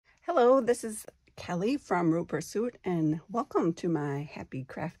Hello, this is Kelly from Root Pursuit, and welcome to my happy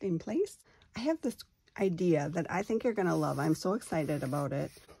crafting place. I have this idea that I think you're going to love. I'm so excited about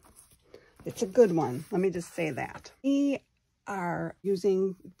it. It's a good one. Let me just say that. We are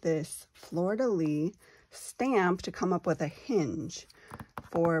using this fleur-de-lis stamp to come up with a hinge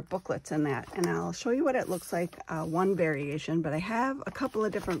for booklets and that. And I'll show you what it looks like, one variation, but I have a couple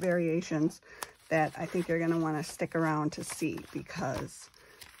of different variations that I think you're going to want to stick around to see because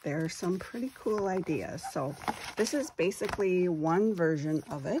there are some pretty cool ideas. So this is basically one version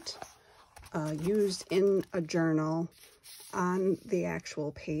of it used in a journal on the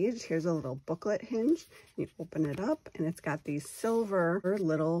actual page. Here's a little booklet hinge. You open it up and it's got these silver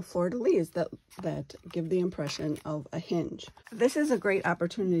little fleur-de-lis that give the impression of a hinge. This is a great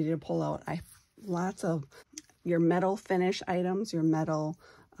opportunity to pull out lots of your metal finish items, your metal,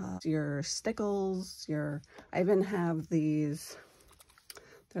 your stickles, I even have these.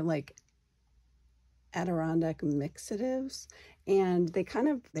 They're like Adirondack mixatives, and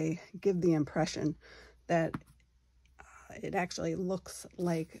they give the impression that it actually looks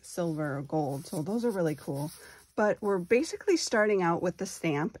like silver or gold. So those are really cool. But we're basically starting out with the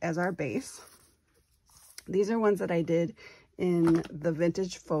stamp as our base. These are ones that I did in the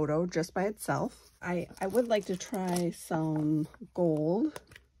vintage photo just by itself. I would like to try some gold.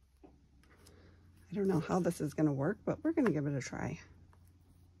 I don't know how this is going to work, but we're going to give it a try.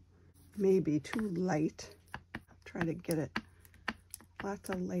 Maybe too light. Try to get it lots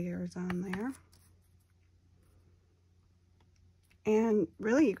of layers on there. And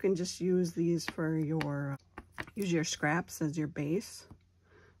really you can just use these for use your scraps as your base,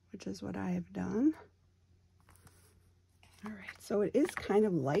 which is what I have done. All right, so it is kind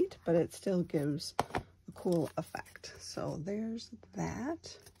of light, but it still gives a cool effect. So there's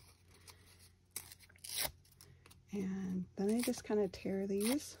that. And then I just kind of tear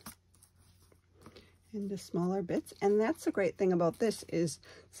these into smaller bits. And that's the great thing about this is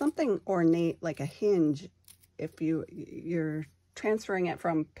something ornate like a hinge. If you're transferring it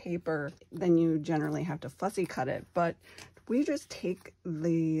from paper, then you generally have to fussy cut it. But we just take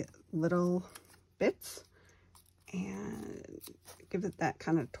the little bits and give it that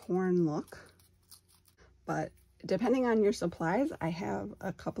kind of torn look. But depending on your supplies, I have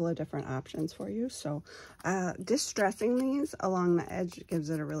a couple of different options for you. So distressing these along the edge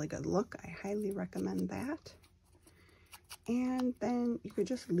gives it a really good look. I highly recommend that. And then you could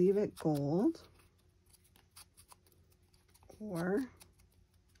just leave it gold, or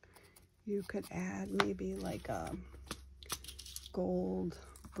you could add maybe like a gold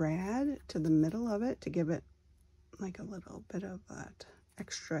brad to the middle of it to give it like a little bit of that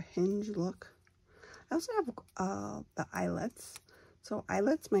extra hinge look. I also have the eyelets. So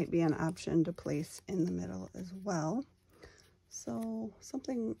eyelets might be an option to place in the middle as well. So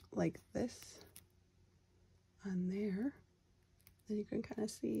something like this on there. Then you can kind of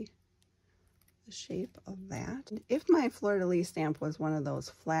see the shape of that. If my fleur-de-lis stamp was one of those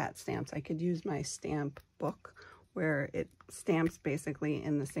flat stamps, I could use my stamp book where it stamps basically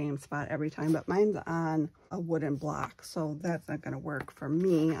in the same spot every time, but mine's on a wooden block, so that's not going to work for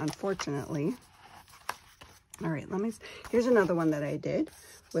me, unfortunately. All right, here's another one that I did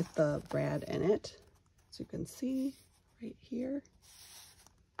with the brad in it. As you can see right here.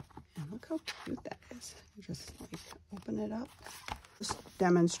 And look how cute that is. You just like open it up. Just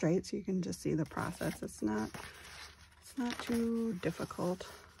demonstrate so you can just see the process. It's not too difficult.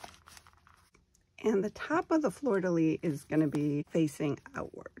 And the top of the fleur-de-lis is going to be facing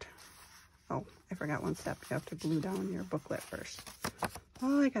outward. Oh, I forgot one step. You have to glue down your booklet first.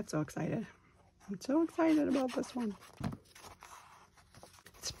 Oh, I got so excited. I'm so excited about this one.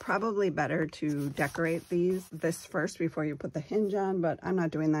 It's probably better to decorate this first before you put the hinge on, but I'm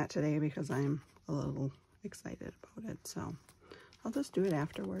not doing that today because I'm a little excited about it. So I'll just do it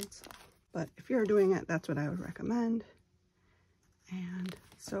afterwards. But if you're doing it, that's what I would recommend. And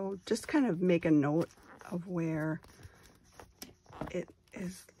so just kind of make a note of where it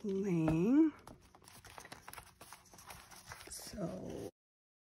is laying. So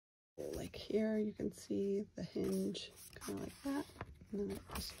like here, you can see the hinge kind of like that, and then it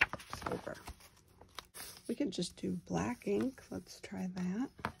just flips over. We could just do black ink. Let's try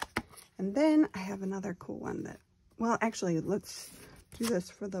that. And then I have another cool one that, well, actually, let's do this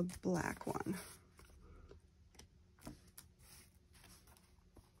for the black one.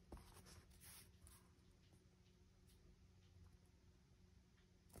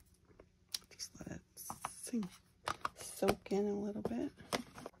 Just let it soak in a little bit.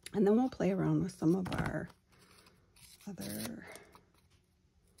 And then we'll play around with some of our other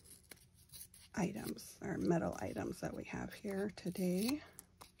items, our metal items that we have here today.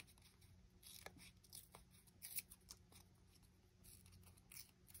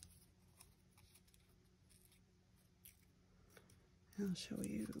 I'll show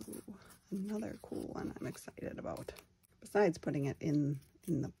you another cool one I'm excited about, besides putting it in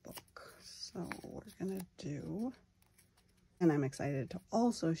the book. So we're gonna do, and I'm excited to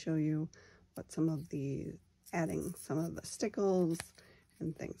also show you what some of the, adding some of the stickles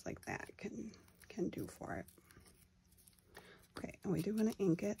and things like that can do for it. Okay, and we do want to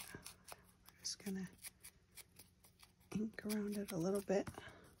ink it. We're just gonna ink around it a little bit.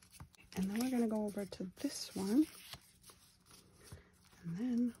 And then we're gonna go over to this one. And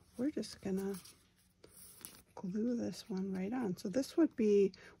then we're just gonna glue this one right on. So this would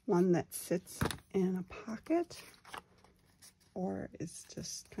be one that sits in a pocket or is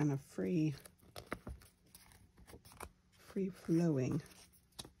just kind of free flowing.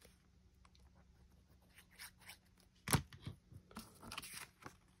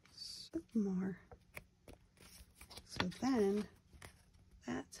 More. So then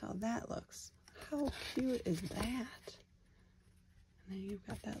that's how that looks. How cute is that? And then you've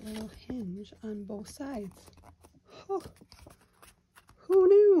got that little hinge on both sides. Oh, who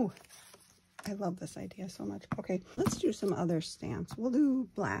knew? I love this idea so much. Okay, let's do some other stamps. We'll do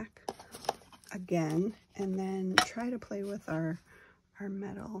black again and then try to play with our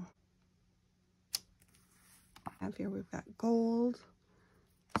metal. Have here we've got gold,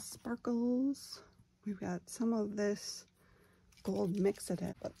 sparkles, we've got some of this gold mix in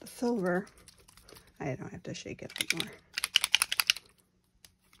it, but the silver, I don't have to shake it anymore.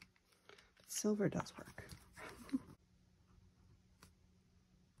 Silver does work.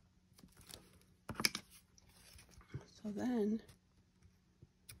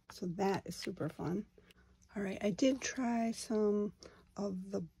 So that is super fun. All right, I did try some of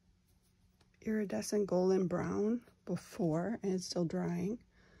the iridescent golden brown before, and it's still drying,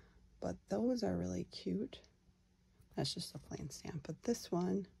 but those are really cute. That's just a plain stamp, but this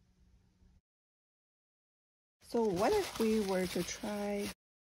one. So what if we were to try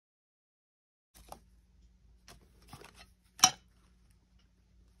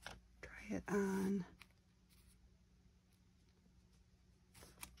it on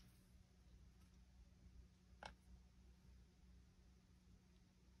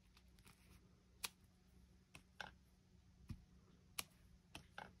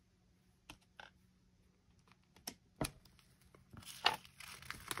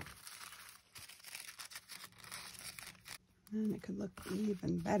and it could look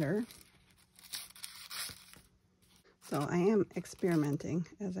even better. So I am experimenting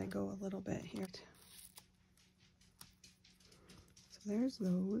as I go a little bit here. So there's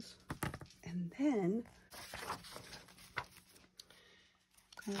those. And then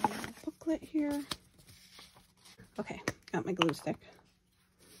got a little booklet here. Okay, got my glue stick.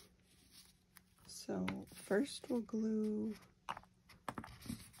 So first we'll glue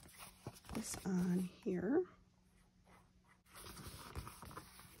this on here.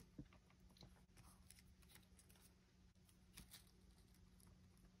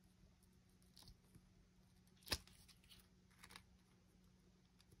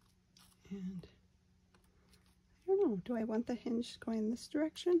 And I don't know, do I want the hinge going this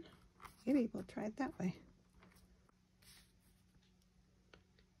direction? Maybe we'll try it that way.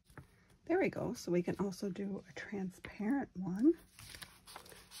 There we go. So we can also do a transparent one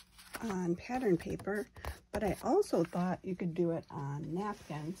on pattern paper, but I also thought you could do it on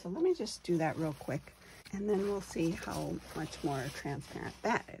napkin. So let me just do that real quick, and then we'll see how much more transparent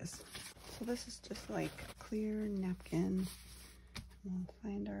that is. So this is just like clear napkin. We'll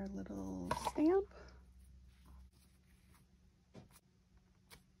find our little stamp.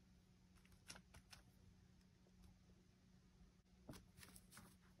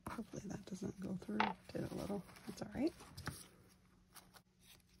 Hopefully that doesn't go through. Did a little. That's all right.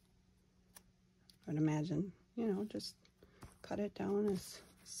 I would imagine, you know, just cut it down as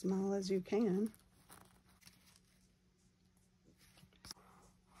small as you can.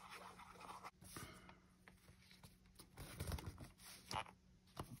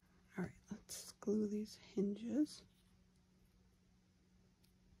 All right, let's glue these hinges.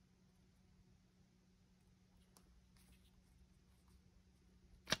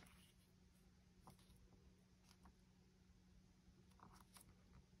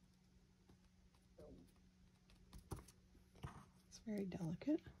 It's very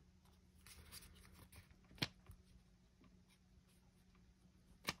delicate.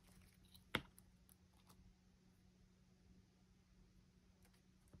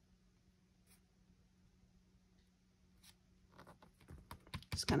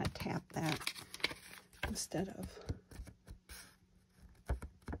 Just kind of tap that instead of,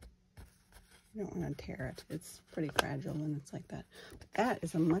 you don't want to tear it. It's pretty fragile when it's like that. But that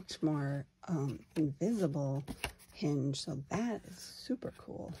is a much more invisible Hinge. So that is super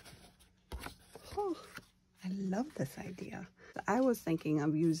cool. Oh, I love this idea. I was thinking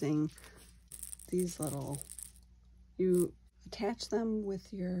of using these little, you attach them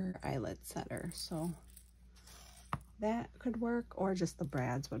with your eyelet setter. So that could work, or just the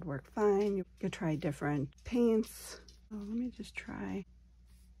brads would work fine. You could try different paints. Oh, let me just try.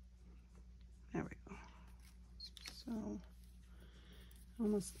 There we go. So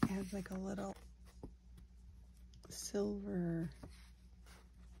almost add like a little silver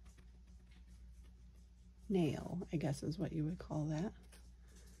nail, I guess is what you would call that,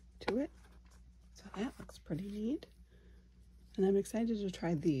 to it. So that looks pretty neat. And I'm excited to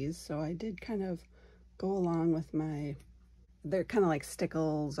try these. So I did kind of go along with they're kind of like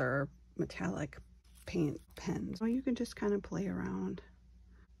stickles or metallic paint pens. So you can just kind of play around.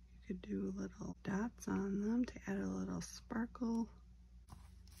 You could do little dots on them to add a little sparkle.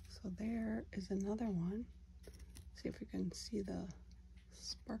 So there is another one. See if we can see the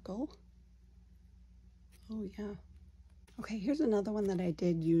sparkle. Oh yeah. Okay, here's another one that I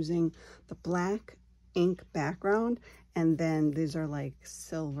did using the black ink background, and then these are like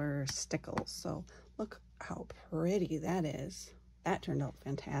silver stickles. So look how pretty that is. That turned out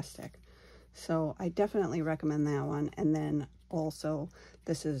fantastic. So I definitely recommend that one. And then also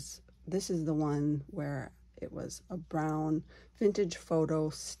this is the one where it was a brown vintage photo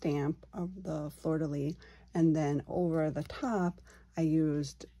stamp of the fleur-de-lis, and then over the top I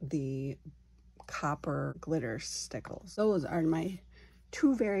used the copper glitter stickles. Those are my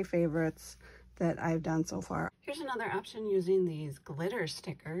two very favorites that I've done so far. Here's another option using these glitter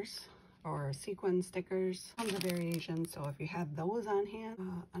stickers or sequin stickers. Tons of variations, so if you have those on hand,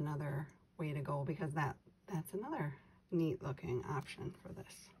 another way to go, because that's another neat looking option for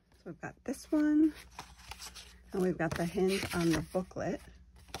this. So we've got this one, and we've got the Hinge on the booklet.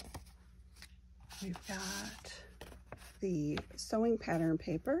 We've got the sewing pattern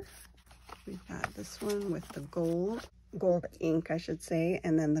paper. We've got this one with the gold ink, I should say,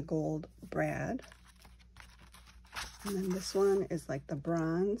 and then the gold brad. And then this one is like the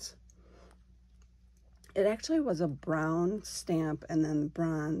bronze. It actually was a brown stamp and then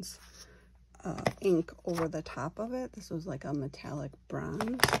bronze ink over the top of it. This was like a metallic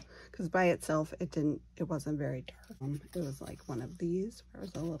bronze, because by itself it wasn't very dark. It was like one of these where it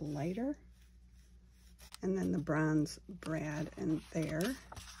was a little lighter. And then the bronze brad in there.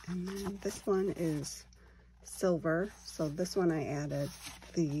 And then this one is silver. So this one I added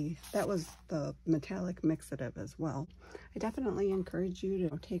that was the metallic mixative as well. I definitely encourage you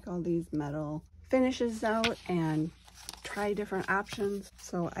to take all these metal finishes out and try different options.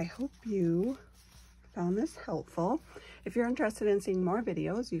 So I hope you found this helpful. If you're interested in seeing more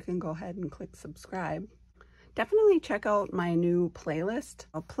videos, you can go ahead and click subscribe. Definitely check out my new playlist.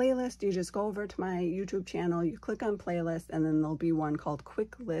 A playlist, you just go over to my YouTube channel, you click on playlist, and then there'll be one called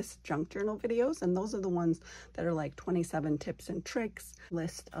Quick List Junk Journal videos. And those are the ones that are like 27 tips and tricks,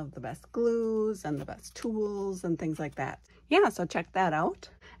 list of the best glues and the best tools and things like that. Yeah, so check that out.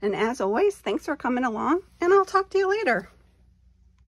 And as always, thanks for coming along, and I'll talk to you later.